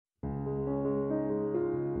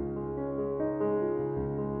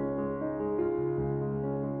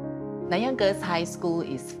Nanyang Girls High School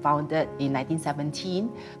is founded in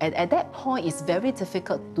 1917, and at that point, it's very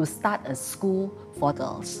difficult to start a school for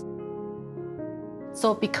girls.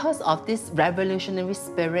 So because of this revolutionary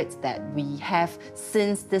spirit that we have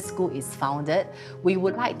since this school is founded, we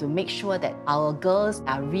would like to make sure that our girls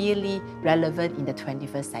are really relevant in the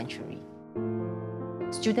 21st century.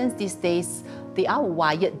 Students these days, they are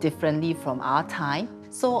wired differently from our time.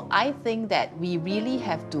 So I think that we really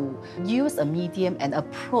have to use a medium and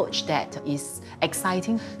approach that is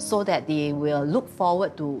exciting so that they will look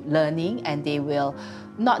forward to learning and they will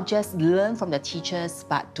not just learn from the teachers,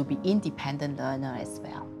 but to be independent learner as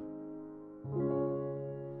well.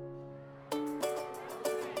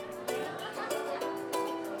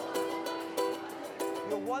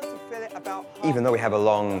 Even though we have a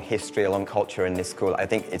long history, a long culture in this school, I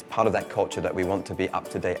think it's part of that culture that we want to be up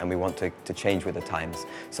to date and we want to change with the times.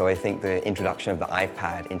 So I think the introduction of the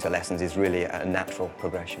iPad into lessons is really a natural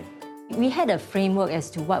progression. We had a framework as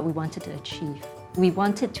to what we wanted to achieve. We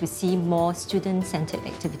wanted to see more student-centered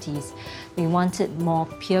activities. We wanted more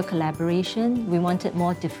peer collaboration. We wanted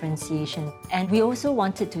more differentiation. And we also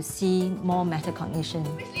wanted to see more metacognition.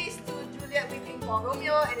 Which leads to Juliet weeping for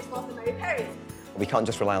Romeo and is forced to marry Paris. We can't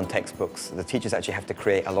just rely on textbooks. The teachers actually have to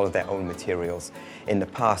create a lot of their own materials. In the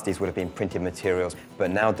past, these would have been printed materials,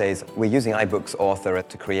 but nowadays we're using iBooks Author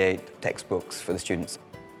to create textbooks for the students.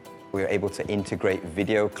 We're able to integrate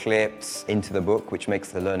video clips into the book, which makes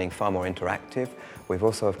the learning far more interactive. We've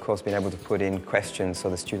also, of course, been able to put in questions so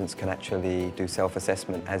the students can actually do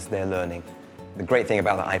self-assessment as they're learning. The great thing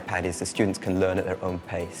about the iPad is the students can learn at their own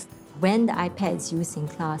pace. When the iPad is used in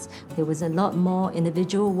class, there was a lot more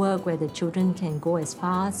individual work where the children can go as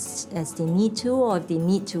fast as they need to, or if they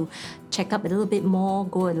need to check up a little bit more,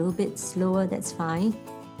 go a little bit slower, that's fine.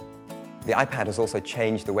 The iPad has also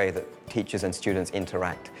changed the way that teachers and students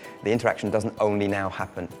interact. The interaction doesn't only now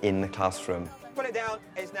happen in the classroom. Put it down,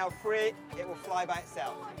 it's now free, it will fly by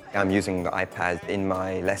itself. I'm using the iPad in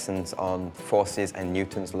my lessons on forces and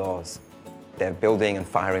Newton's laws. They're building and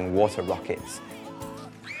firing water rockets.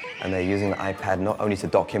 And they're using the iPad not only to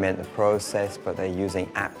document the process, but they're using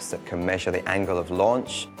apps that can measure the angle of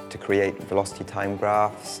launch, to create velocity time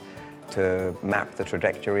graphs, to map the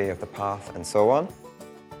trajectory of the path, and so on.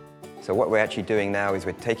 So what we're actually doing now is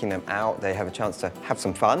we're taking them out. They have a chance to have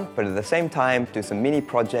some fun, but at the same time do some mini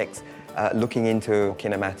projects looking into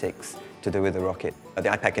kinematics to do with the rocket. The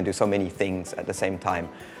iPad can do so many things at the same time.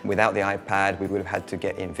 Without the iPad, we would have had to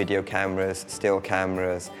get in video cameras, still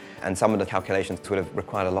cameras, and some of the calculations would have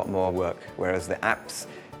required a lot more work, whereas the apps,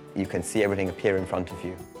 you can see everything appear in front of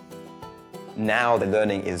you. Now the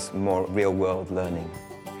learning is more real-world learning.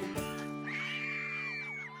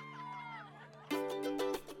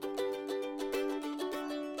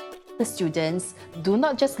 The students do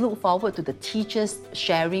not just look forward to the teachers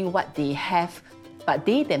sharing what they have, but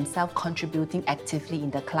they themselves contributing actively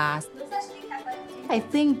in the class. I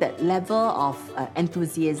think that level of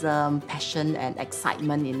enthusiasm, passion and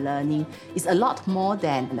excitement in learning is a lot more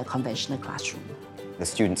than in a conventional classroom. The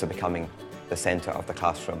students are becoming the center of the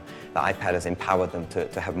classroom. The iPad has empowered them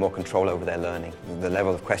to have more control over their learning. The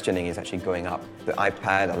level of questioning is actually going up. The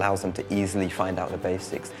iPad allows them to easily find out the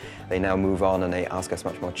basics. They now move on and they ask us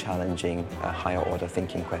much more challenging, higher order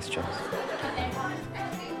thinking questions.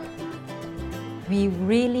 We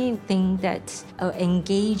really think that an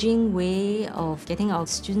engaging way of getting our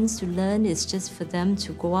students to learn is just for them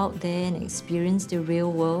to go out there and experience the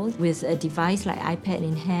real world with a device like iPad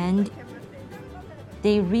in hand.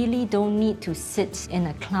 They really don't need to sit in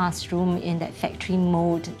a classroom in that factory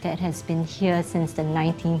mode that has been here since the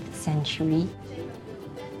 19th century.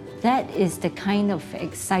 That is the kind of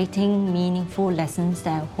exciting, meaningful lessons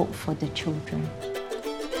that I hope for the children.